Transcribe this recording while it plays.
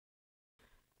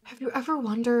Have you ever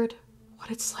wondered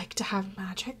what it's like to have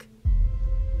magic?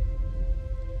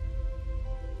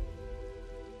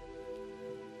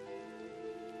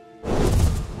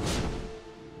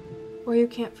 Where you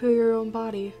can't feel your own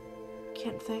body,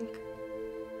 can't think,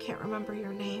 can't remember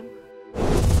your name.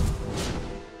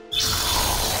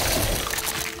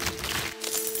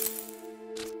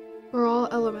 Where all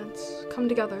elements come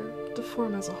together to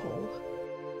form as a whole.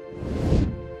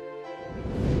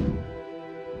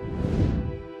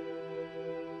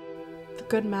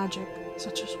 The good magic,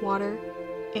 such as water,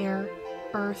 air,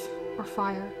 earth, or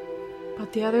fire,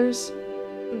 but the others,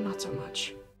 not so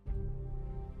much.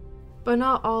 But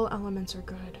not all elements are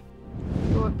good,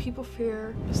 but what people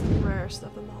fear is the rarest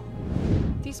of them all.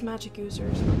 These magic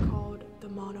users are called the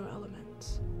mono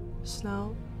elements: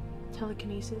 snow,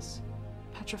 telekinesis,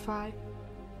 petrify,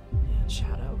 and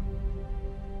shadow.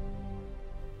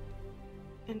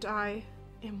 And I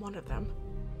am one of them.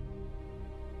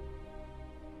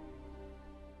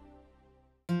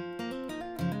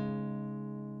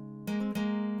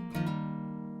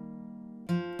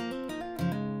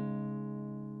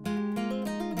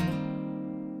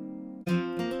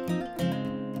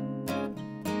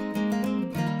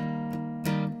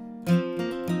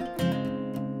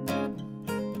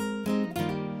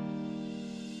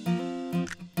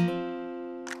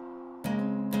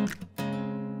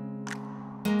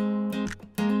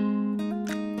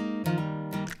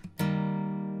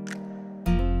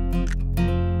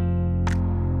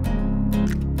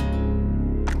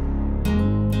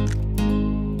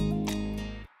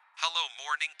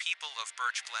 People of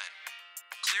𝘔𝘠𝘴.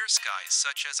 Clear skies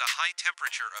such as a high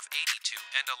temperature of 82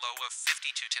 and a low of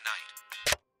 52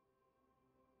 tonight.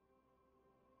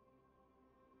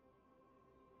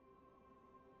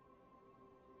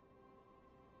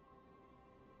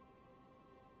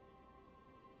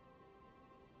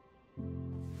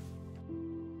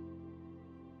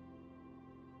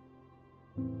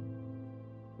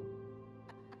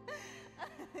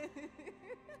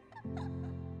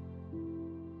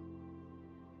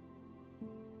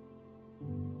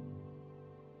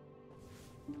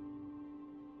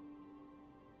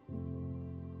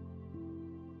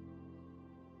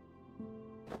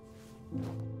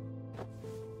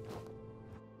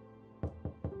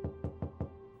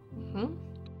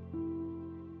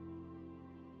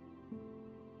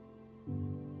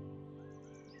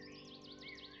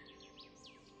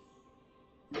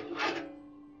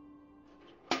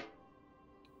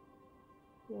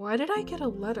 Why did I get a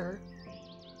letter?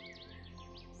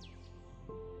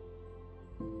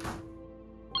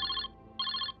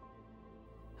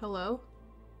 Hello?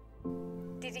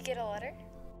 Did you get a letter?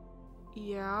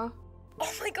 Yeah.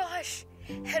 Oh my gosh!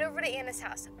 Head over to Anna's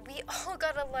house. We all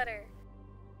got a letter.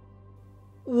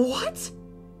 What?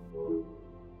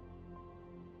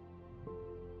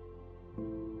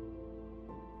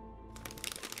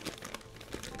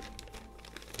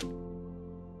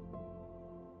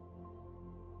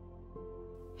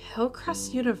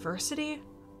 HillCrest University?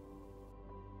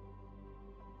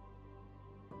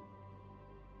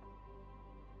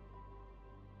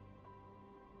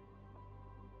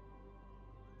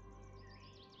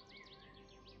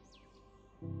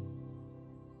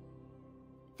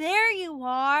 There you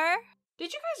are!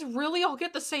 Did you guys really all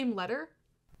get the same letter?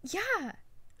 Yeah!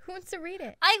 Who wants to read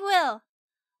it? I will!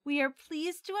 We are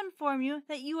pleased to inform you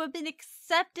that you have been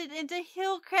accepted into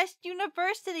HillCrest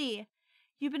University.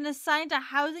 You've been assigned to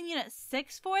housing unit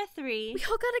 643. We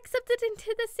all got accepted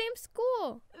into the same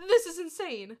school. This is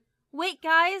insane. Wait,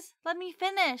 guys, let me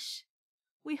finish.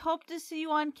 We hope to see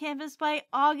you on campus by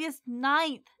August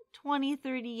 9th,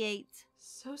 2038.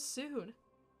 So soon.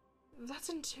 That's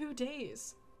in 2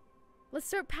 days. Let's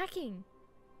start packing.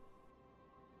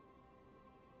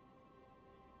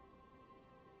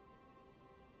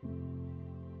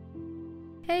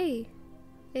 Hey,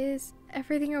 is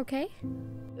everything okay?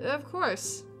 Of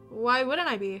course. Why wouldn't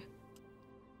I be?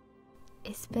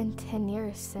 It's been 10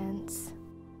 years since.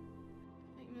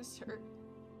 I miss her.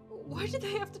 Why did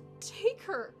they have to take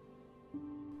her?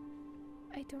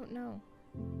 I don't know.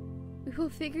 We will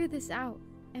figure this out,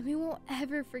 and we won't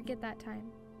ever forget that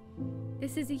time.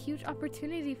 This is a huge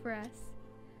opportunity for us.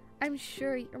 I'm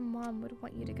sure your mom would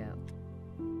want you to go.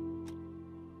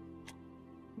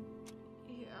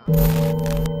 Yeah.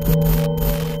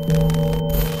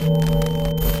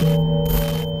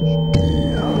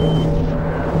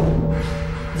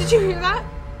 Did you hear that?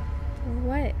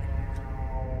 What?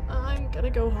 I'm gonna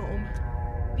go home.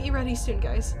 Be ready soon,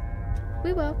 guys.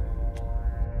 We will.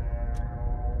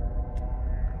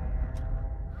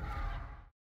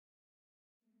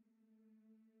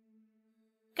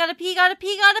 Gotta pee, gotta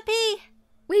pee, gotta pee!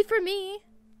 Wait for me.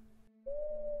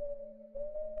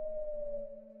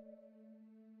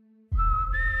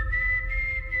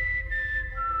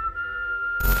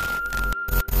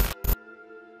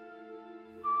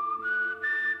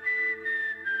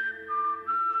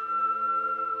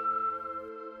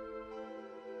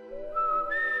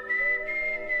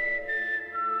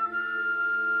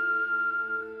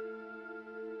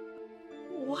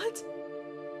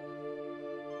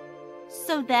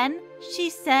 So then, she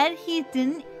said he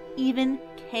didn't even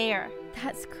care.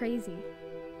 That's crazy.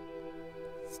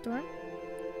 Storm?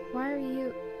 Why are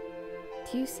you...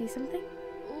 Do you see something?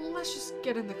 Let's just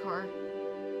get in the car.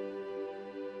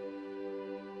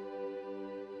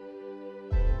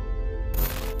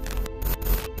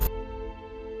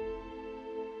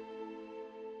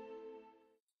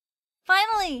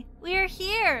 Finally, we are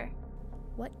here!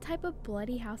 What type of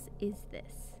bloody house is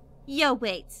this? Yo,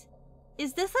 wait.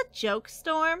 Is this a joke,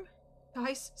 Storm?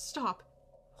 Guys, stop.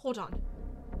 Hold on.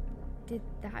 Did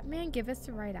that man give us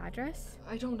the right address?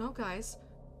 I don't know, guys.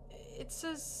 It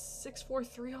says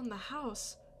 643 on the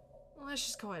house. Let's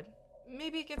just go ahead.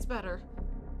 Maybe it gets better.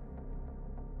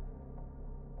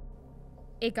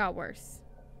 It got worse.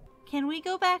 Can we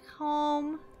go back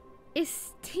home? It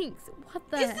stinks. What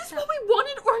the Is this what we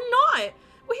wanted or not?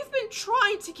 We've been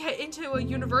trying to get into a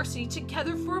university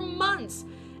together for months.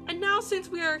 And now since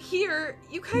we are here,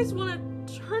 you guys want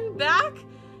to turn back?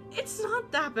 It's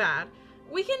not that bad.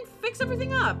 We can fix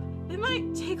everything up. It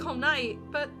might take all night,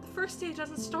 but the first day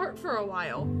doesn't start for a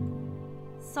while.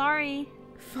 Sorry.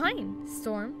 Fine,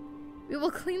 Storm. We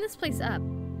will clean this place up.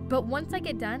 But once I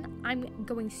get done, I'm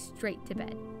going straight to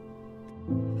bed.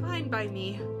 Fine by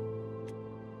me.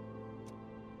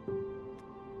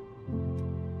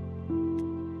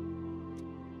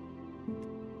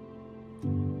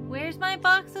 Where's my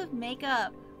box of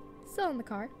makeup? Still in the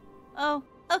car. Oh,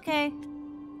 okay.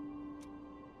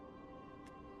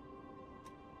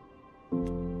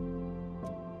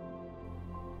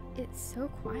 It's so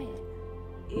quiet.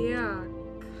 Yeah,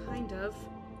 kind of.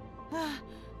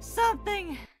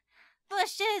 Something!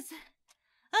 Bushes!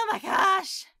 Oh my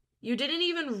gosh! You didn't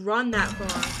even run that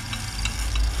far.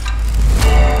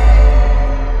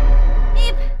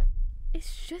 Beep!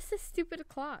 It's just a stupid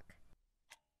clock.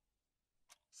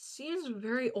 Seems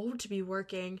very old to be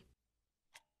working.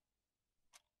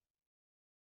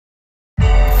 No!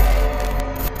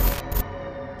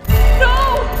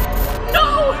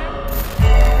 No!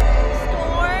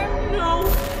 Storm? No!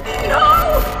 No!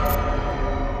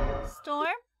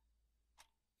 Storm?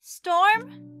 Storm?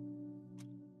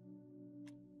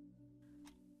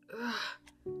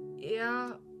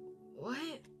 Yeah,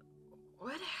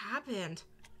 what happened?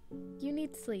 You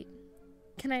need sleep.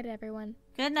 Good night, everyone.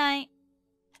 Good night.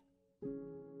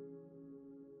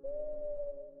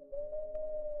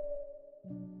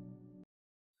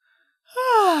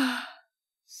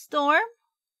 Storm?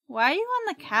 Why are you on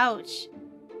the couch?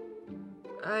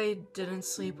 I didn't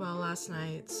sleep well last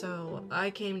night, so I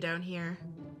came down here.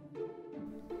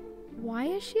 Why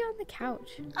is she on the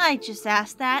couch? I just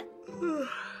asked that.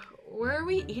 Where are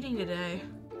we eating today?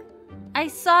 I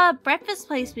saw a breakfast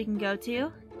place we can go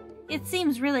to. It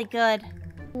seems really good.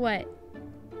 What?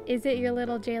 Is it your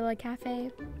little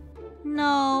𝘚𝘰𝘤𝘪𝘢?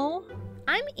 No.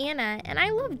 I'm Anna, and I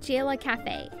love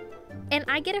𝘚𝘰𝘤𝘪𝘢. And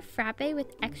I get a frappe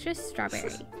with extra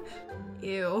strawberry.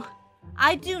 Ew.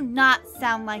 I do not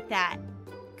sound like that.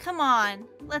 Come on,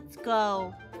 let's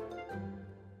go.